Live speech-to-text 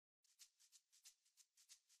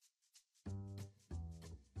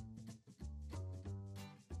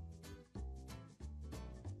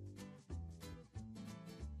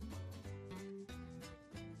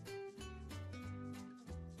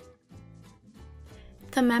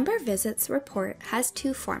The Member Visits Report has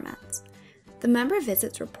two formats. The Member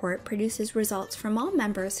Visits Report produces results from all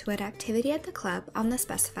members who had activity at the club on the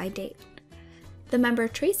specified date. The Member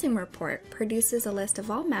Tracing Report produces a list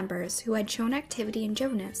of all members who had shown activity in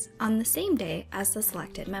Jonas on the same day as the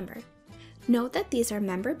selected member. Note that these are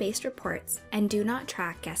member-based reports and do not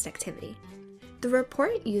track guest activity. The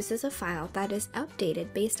report uses a file that is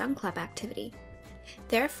updated based on club activity.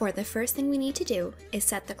 Therefore, the first thing we need to do is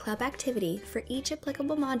set the club activity for each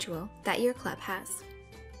applicable module that your club has.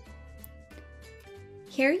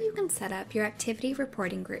 Here you can set up your activity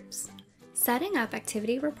reporting groups. Setting up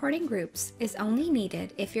activity reporting groups is only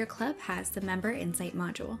needed if your club has the Member Insight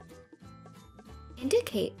module.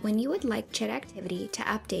 Indicate when you would like CHIT activity to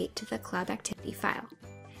update to the club activity file.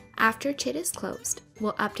 After CHIT is closed,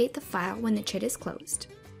 we'll update the file when the CHIT is closed.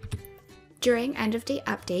 During end of day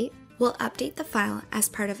update, we'll update the file as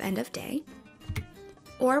part of end of day,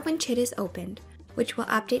 or when CHIT is opened, which will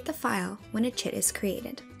update the file when a CHIT is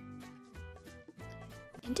created.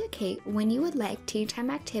 Indicate when you would like tea time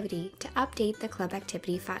activity to update the club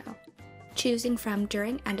activity file, choosing from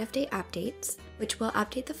during end of day updates, which will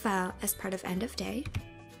update the file as part of end of day,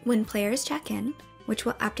 when players check in, which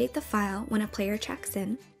will update the file when a player checks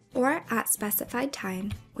in, or at specified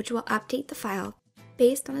time, which will update the file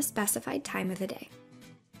based on a specified time of the day.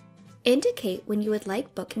 Indicate when you would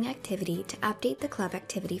like booking activity to update the club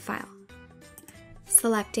activity file,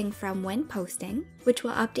 selecting from when posting, which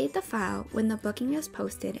will update the file when the booking is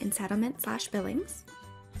posted in settlement/billings,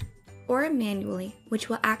 or manually, which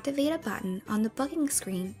will activate a button on the booking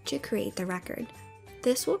screen to create the record.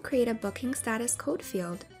 This will create a booking status code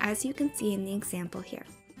field, as you can see in the example here.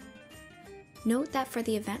 Note that for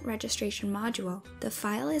the event registration module, the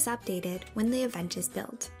file is updated when the event is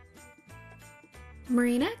billed.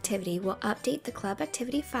 Marine activity will update the club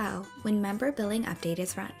activity file when member billing update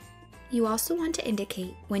is run. You also want to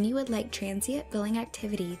indicate when you would like transient billing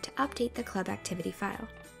activity to update the club activity file,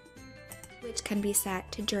 which can be set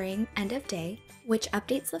to during end of day, which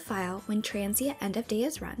updates the file when transient end of day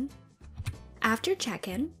is run, after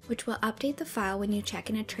check-in, which will update the file when you check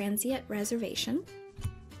in a transient reservation,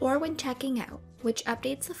 or when checking out, which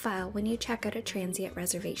updates the file when you check out a transient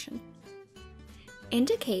reservation.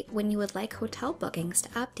 Indicate when you would like hotel bookings to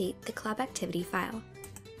update the club activity file,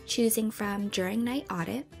 choosing from during night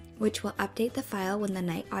audit, which will update the file when the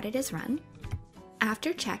night audit is run,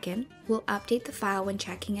 after check-in, will update the file when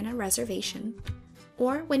checking in a reservation,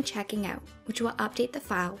 or when checking out, which will update the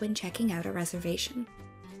file when checking out a reservation.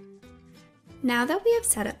 Now that we have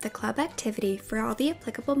set up the club activity for all the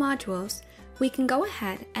applicable modules, we can go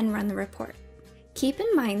ahead and run the report. Keep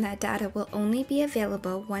in mind that data will only be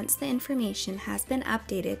available once the information has been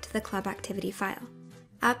updated to the club activity file.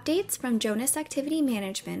 Updates from Jonas Activity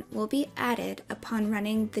Management will be added upon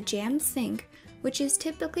running the JAM sync, which is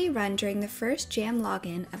typically run during the first JAM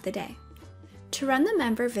login of the day. To run the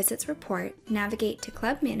Member Visits Report, navigate to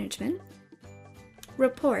Club Management,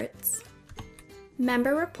 Reports,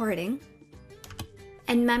 Member Reporting,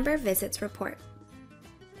 and Member Visits Report.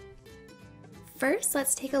 First,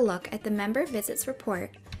 let's take a look at the Member Visits Report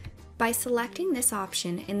by selecting this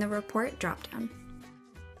option in the Report dropdown.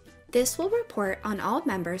 This will report on all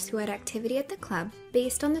members who had activity at the club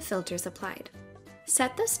based on the filters applied.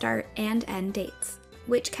 Set the start and end dates,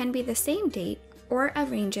 which can be the same date or a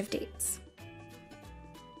range of dates.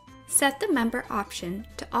 Set the member option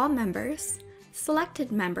to all members,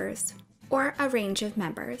 selected members, or a range of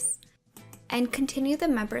members, and continue the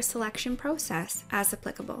member selection process as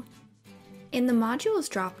applicable. In the Modules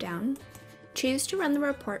dropdown, choose to run the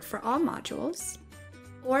report for all modules,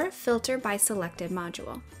 or filter by selected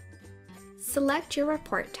module. Select your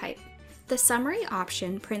report type. The Summary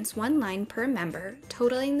option prints one line per member,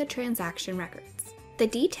 totaling the transaction records. The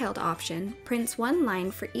Detailed option prints one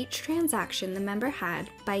line for each transaction the member had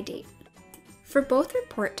by date. For both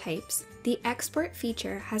report types, the Export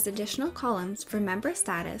feature has additional columns for member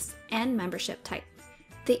status and membership type.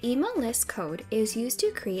 The email list code is used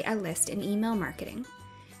to create a list in email marketing.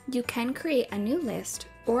 You can create a new list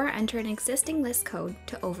or enter an existing list code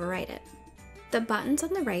to overwrite it. The buttons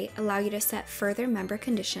on the right allow you to set further member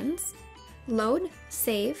conditions, load,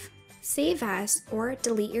 save as, or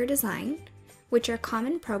delete your design, which are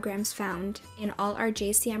common programs found in all our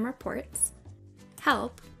JCM reports,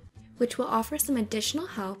 help, which will offer some additional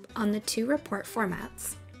help on the two report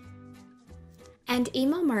formats, and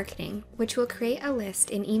email marketing, which will create a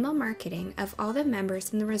list in email marketing of all the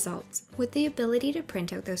members in the results with the ability to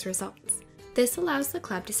print out those results. This allows the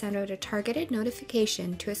club to send out a targeted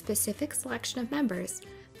notification to a specific selection of members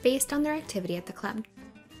based on their activity at the club.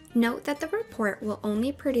 Note that the report will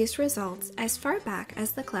only produce results as far back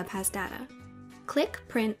as the club has data. Click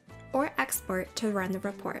Print or Export to run the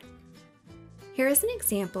report. Here is an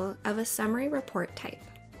example of a summary report type.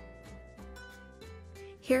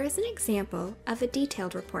 Here is an example of a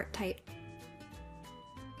detailed report type.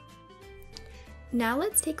 Now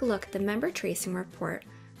let's take a look at the member tracing report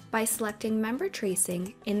by selecting Member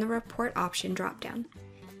Tracing in the Report option dropdown.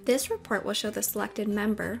 This report will show the selected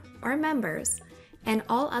member or members and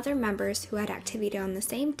all other members who had activity on the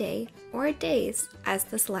same day or days as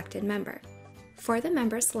the selected member. For the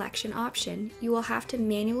member selection option, you will have to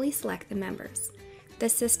manually select the members. The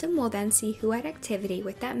system will then see who had activity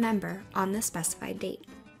with that member on the specified date.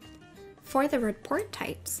 For the report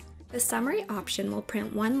types, the summary option will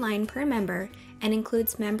print one line per member and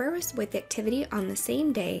includes members with activity on the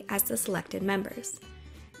same day as the selected members.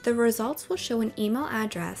 The results will show an email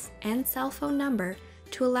address and cell phone number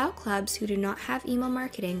to allow clubs who do not have email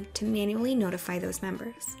marketing to manually notify those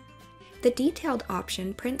members. The detailed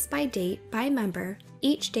option prints by date by member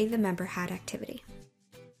each day the member had activity.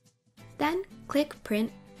 Then click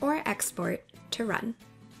Print or Export to run.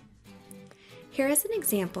 Here is an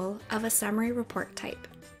example of a summary report type.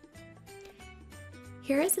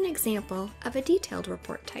 Here is an example of a detailed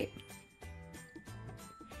report type.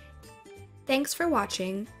 Thanks for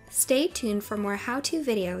watching. Stay tuned for more how-to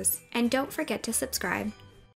videos and don't forget to subscribe.